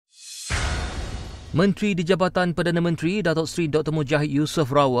Menteri di Jabatan Perdana Menteri Datuk Seri Dr. Mujahid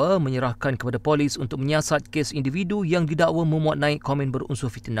Yusof Rawa menyerahkan kepada polis untuk menyiasat kes individu yang didakwa memuat naik komen berunsur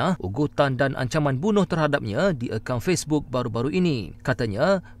fitnah, ugutan dan ancaman bunuh terhadapnya di akaun Facebook baru-baru ini.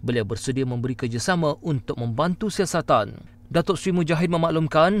 Katanya, beliau bersedia memberi kerjasama untuk membantu siasatan. Datuk Seri Mujahid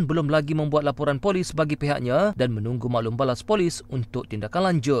memaklumkan belum lagi membuat laporan polis bagi pihaknya dan menunggu maklum balas polis untuk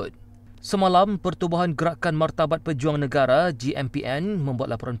tindakan lanjut. Semalam, Pertubuhan Gerakan Martabat Pejuang Negara GMPN membuat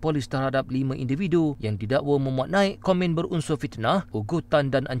laporan polis terhadap 5 individu yang didakwa memuat naik komen berunsur fitnah,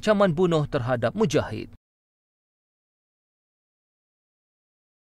 ugutan dan ancaman bunuh terhadap Mujahid.